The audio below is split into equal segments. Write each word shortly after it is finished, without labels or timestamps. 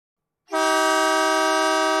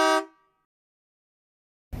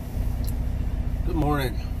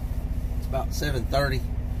morning. It's about 7:30.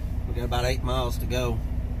 We got about 8 miles to go.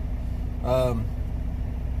 A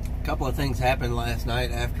couple of things happened last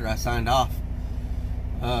night after I signed off.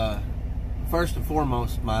 First and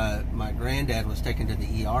foremost, my granddad was taken to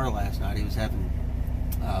the ER last night. He was having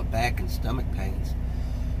back and stomach pains,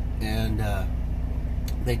 and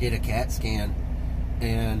they did a CAT scan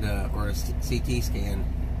and or a CT scan,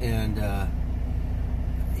 and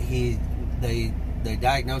they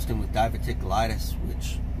diagnosed him with diverticulitis,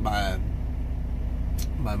 which my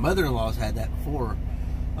mother-in-law's had that before.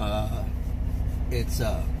 It's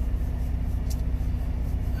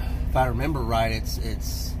if I remember right,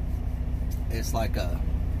 it's like a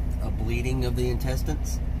bleeding of the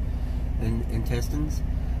intestines.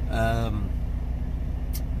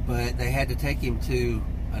 But they had to take him to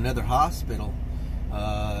another hospital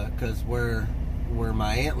because where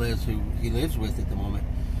my aunt lives, who he lives with at the moment,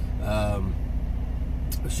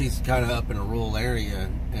 she's kind of up in a rural area,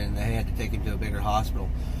 and they had to take him to a bigger hospital.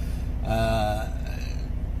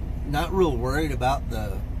 Not real worried about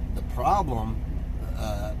the problem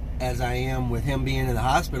as I am with him being in the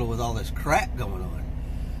hospital with all this crap going on.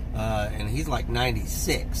 And he's like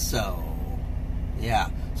 96, so yeah.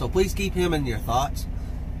 So please keep him in your thoughts.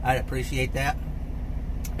 I'd appreciate that.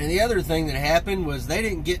 And the other thing that happened was they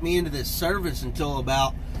didn't get me into this service until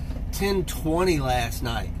about 10:20 last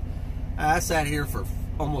night. I sat here for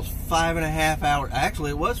almost 5.5 hours.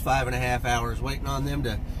 Actually, it was 5.5 hours waiting on them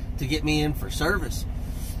to get me in for service.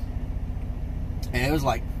 And it was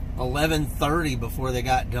like 11:30 before they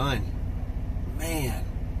got done. Man,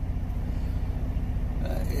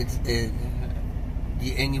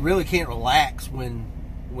 and you really can't relax when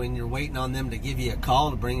you're waiting on them to give you a call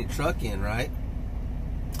to bring your truck in, right?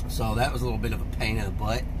 So that was a little bit of a pain in the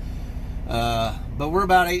butt. But we're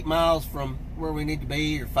about 8 miles from where we need to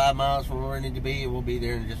be, or 5 miles from where we need to be, and we'll be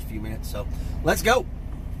there in just a few minutes. So let's go.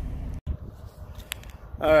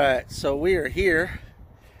 All right, so we are here,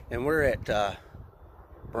 and we're at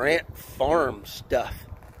Brant Farm Stuff.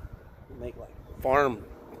 We make like farm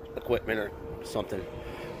equipment or something.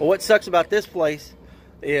 Well, what sucks about this place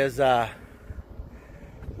is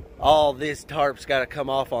all this tarp's got to come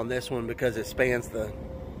off on this one because it spans the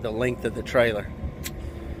length of the trailer.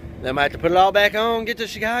 They might have to put it all back on, get to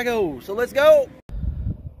Chicago. So let's go.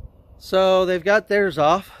 So they've got theirs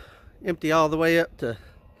off, empty all the way up to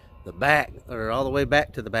the back, or all the way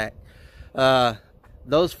back to the back.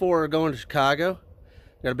 Those four are going to Chicago.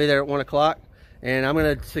 Got to be there at 1 o'clock. And I'm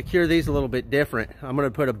going to secure these a little bit different. I'm going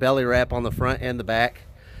to put a belly wrap on the front and the back,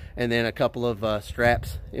 and then a couple of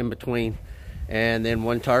straps in between, and then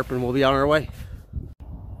one tarp, and we'll be on our way.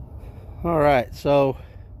 All right, so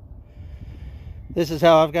this is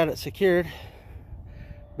how I've got it secured.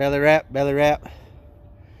 Belly wrap,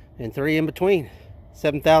 and 3 in between.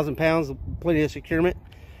 7,000 pounds, plenty of securement.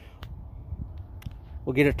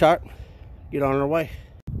 We'll get a tarp, get on our way.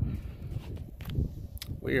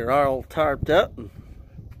 We are all tarped up and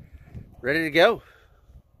ready to go.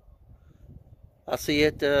 I'll see you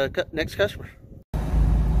at the next customer.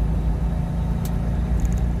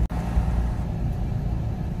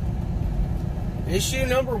 Issue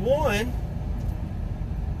number 1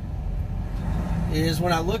 is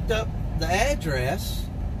when I looked up the address,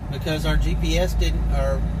 because our GPS didn't,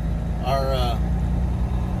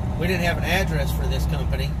 we didn't have an address for this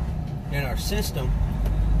company in our system.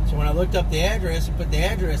 So when I looked up the address and put the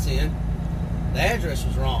address in, the address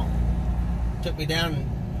was wrong. It took me down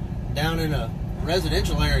in a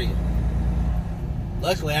residential area.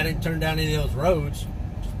 Luckily, I didn't turn down any of those roads.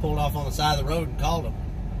 Just pulled off on the side of the road and called them.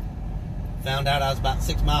 Found out I was about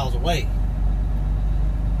 6 miles away.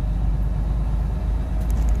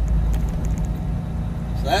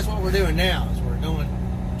 So that's what we're doing now, is we're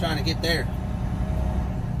trying to get there.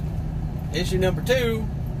 Issue number 2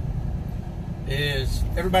 is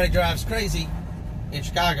everybody drives crazy in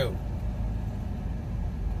Chicago.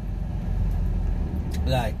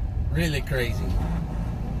 Like, really crazy.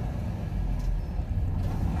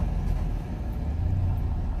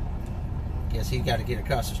 Guess he's got to get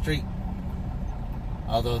across the street.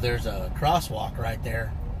 Although there's a crosswalk right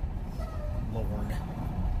there. Lord.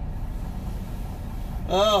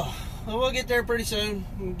 Oh, well, we'll get there pretty soon.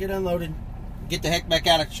 We'll get unloaded. Get the heck back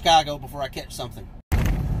out of Chicago before I catch something.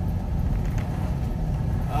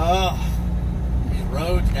 Oh, these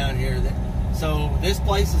roads down here. So this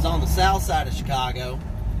place is on the south side of Chicago.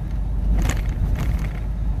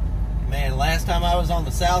 Man, last time I was on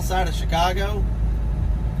the south side of Chicago,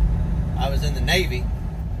 I was in the Navy.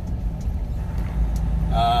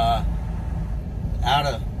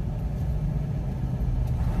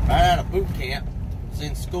 Right out of boot camp. Was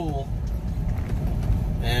in school.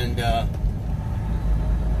 And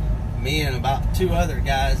me and about 2 other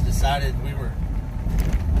guys decided we were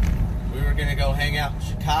going to go hang out in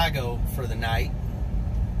Chicago for the night,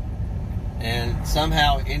 and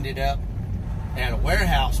somehow ended up at a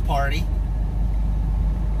warehouse party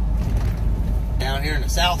down here in the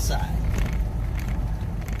South Side.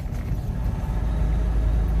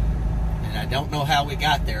 And I don't know how we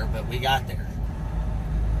got there, but we got there.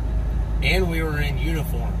 And we were in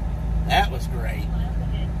uniform. That was great.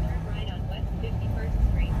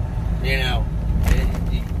 You know,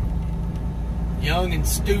 young and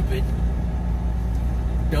stupid,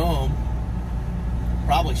 dumb,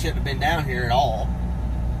 probably shouldn't have been down here at all.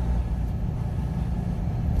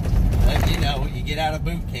 But, you know, you get out of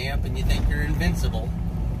boot camp and you think you're invincible.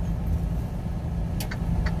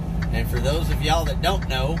 And for those of y'all that don't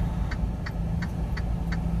know,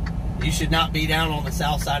 you should not be down on the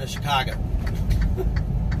south side of Chicago.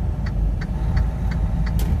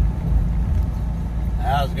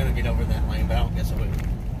 I was going to get over that lane, but I don't guess I will.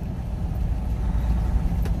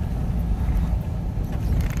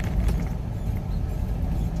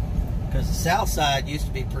 Because the south side used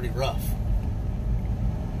to be pretty rough.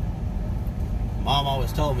 Mom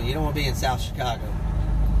always told me, you don't want to be in South Chicago.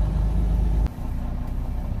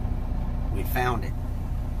 We found it.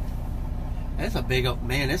 That's a big old,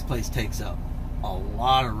 man, this place takes up a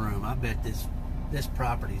lot of room. I bet this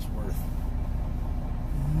property's worth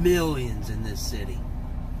millions in this city.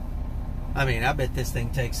 I mean, I bet this thing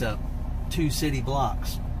takes up 2 city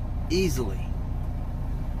blocks. Easily.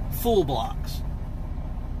 Full blocks.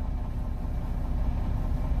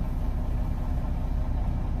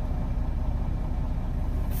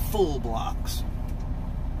 Full blocks.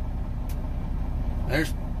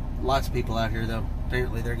 There's lots of people out here, though.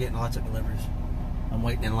 Apparently, they're getting lots of deliveries. I'm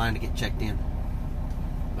waiting in line to get checked in.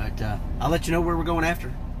 But I'll let you know where we're going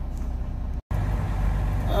after.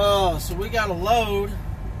 Oh, so we got a load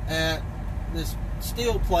at this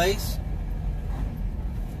steel place.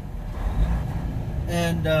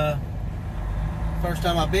 And first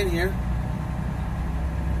time I've been here.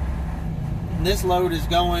 And this load is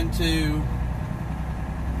going to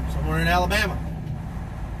somewhere in Alabama.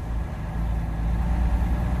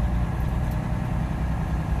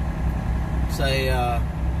 Say,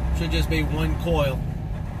 should just be 1 coil.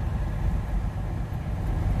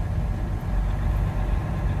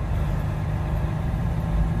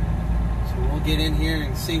 So we'll get in here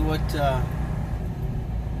and see what's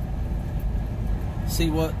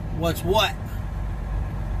what.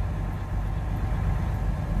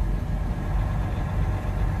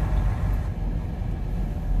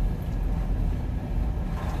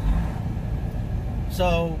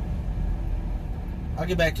 So I'll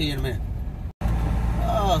get back to you in a minute.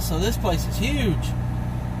 Oh, so this place is huge.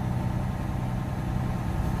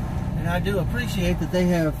 And I do appreciate that they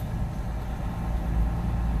have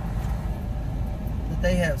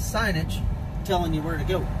signage telling you where to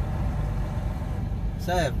go.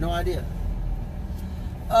 So I have no idea.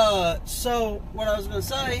 So what I was going to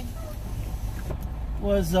say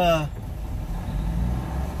was the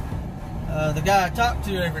guy I talk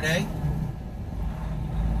to every day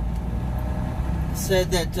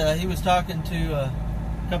said that he was talking to a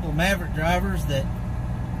couple of Maverick drivers that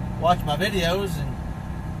watch my videos, and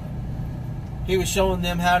he was showing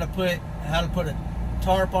them how to put a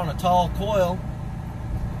tarp on a tall coil.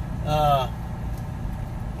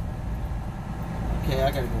 Okay,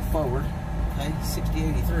 I gotta go forward. Okay,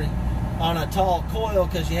 6083 on a tall coil,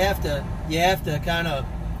 because you have to kind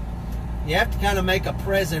of make a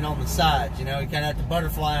present on the sides. You know, you kind of have to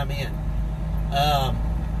butterfly them in.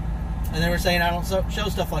 And they were saying I don't show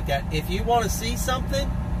stuff like that. If you want to see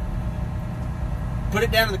something, put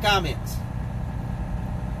it down in the comments.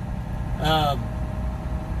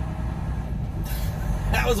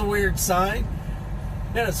 That was a weird sign.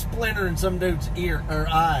 It had a splinter in some dude's ear or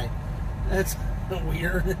eye. That's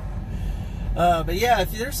weird. But yeah,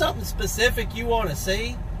 if there's something specific you want to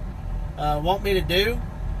see, want me to do,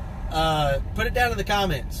 put it down in the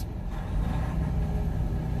comments.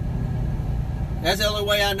 That's the only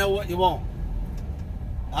way I know what you want.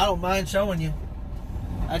 I don't mind showing you.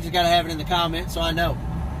 I just got to have it in the comments so I know.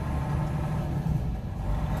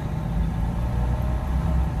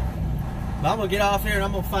 But I'm going to get off here and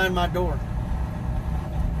I'm going to find my door.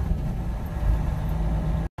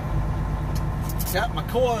 Got my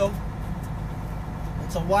coil.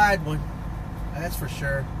 It's a wide one. That's for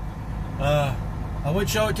sure. I would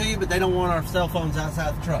show it to you, but they don't want our cell phones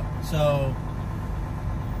outside the truck. So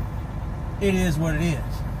it is what it is.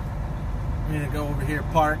 We're going to go over here,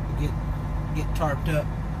 park, and get tarped up,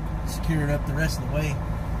 secure it up the rest of the way.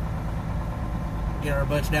 Get our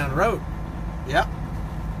butts down the road. Yep.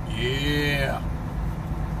 Yeah.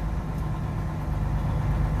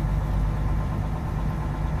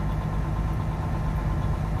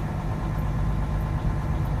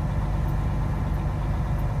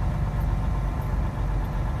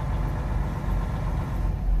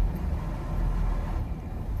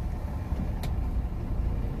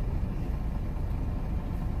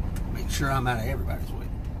 sure I'm out of everybody's way.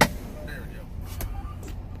 There we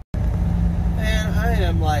go. And I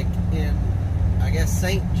am like in, I guess,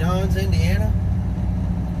 St. John's, Indiana.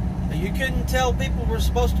 You couldn't tell people were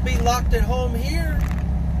supposed to be locked at home here.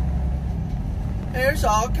 There's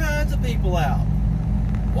all kinds of people out.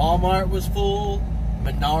 Walmart was full.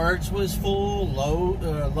 Menards was full.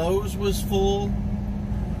 Lowe's was full.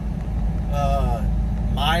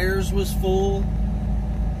 Myers was full.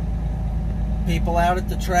 People out at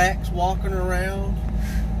the tracks walking around.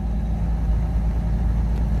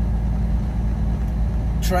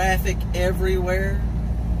 Traffic everywhere.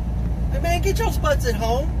 Hey man, get your butts at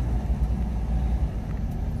home.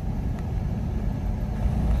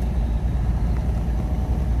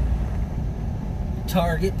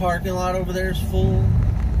 Target parking lot over there is full.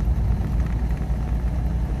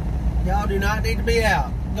 Y'all do not need to be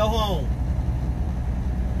out. Go home.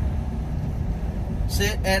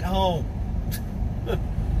 Sit at home.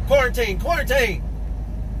 Quarantine, quarantine.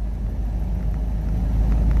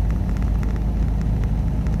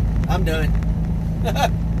 I'm done.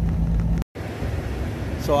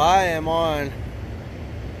 So I am on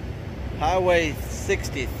Highway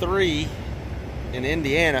 63 in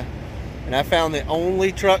Indiana, and I found the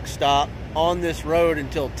only truck stop on this road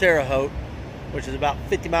until Terre Haute, which is about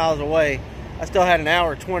 50 miles away. I still had an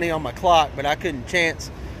hour 20 on my clock, but I couldn't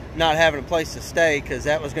chance not having a place to stay, because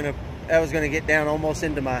that was gonna get down almost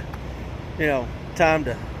into my, time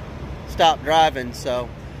to stop driving. So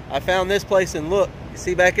I found this place, and look, you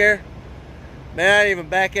see back there? Man, I didn't even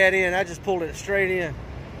back that in. I just pulled it straight in,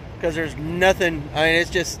 because there's nothing. I mean, it's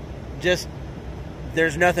just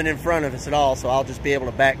there's nothing in front of us at all. So I'll just be able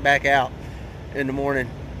to back out in the morning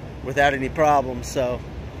without any problems. So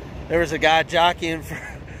there was a guy jockeying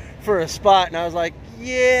for a spot, and I was like,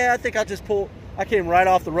 yeah, I think I'll just pull. I came right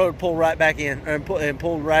off the road, pulled right back in, and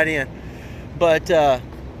pulled right in. But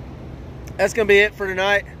that's gonna be it for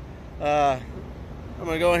tonight. I'm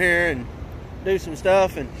gonna go in here and do some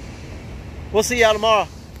stuff, and we'll see y'all tomorrow.